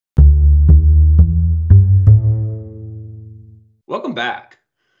Welcome back.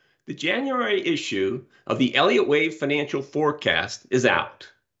 The January issue of the Elliott Wave Financial Forecast is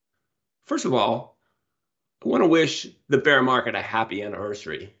out. First of all, I want to wish the bear market a happy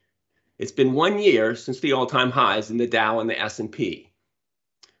anniversary. It's been 1 year since the all-time highs in the Dow and the S&P.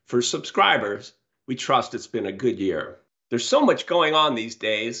 For subscribers, we trust it's been a good year. There's so much going on these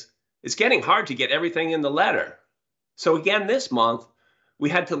days, it's getting hard to get everything in the letter. So again this month, we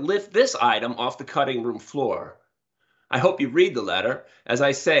had to lift this item off the cutting room floor. I hope you read the letter. As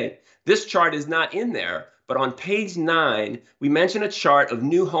I say, this chart is not in there, but on page 9, we mention a chart of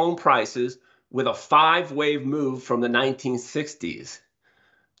new home prices with a 5-wave move from the 1960s.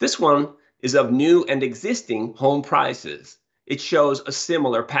 This one is of new and existing home prices. It shows a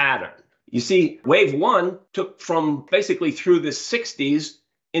similar pattern. You see, wave 1 took from basically through the 60s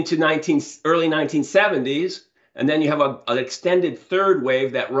into early 1970s, and then you have an extended third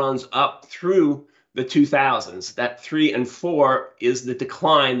wave that runs up through the 2000s. That 3 and 4 is the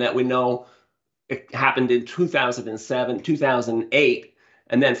decline that we know it happened in 2007, 2008.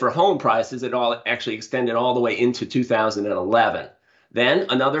 And then for home prices, it all actually extended all the way into 2011. Then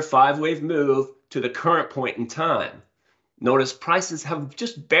another 5-wave move to the current point in time. Notice prices have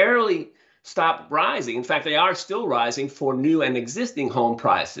just barely stopped rising. In fact, they are still rising for new and existing home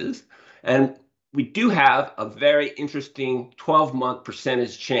prices. And we do have a very interesting 12-month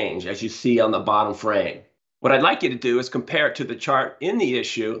percentage change, as you see on the bottom frame. What I'd like you to do is compare it to the chart in the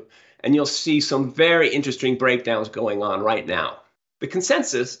issue, and you'll see some very interesting breakdowns going on right now. The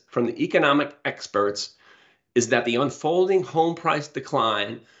consensus from the economic experts is that the unfolding home price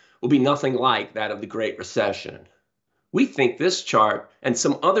decline will be nothing like that of the Great Recession. We think this chart and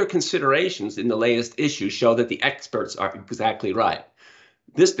some other considerations in the latest issue show that the experts are exactly right.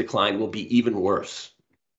 This decline will be even worse.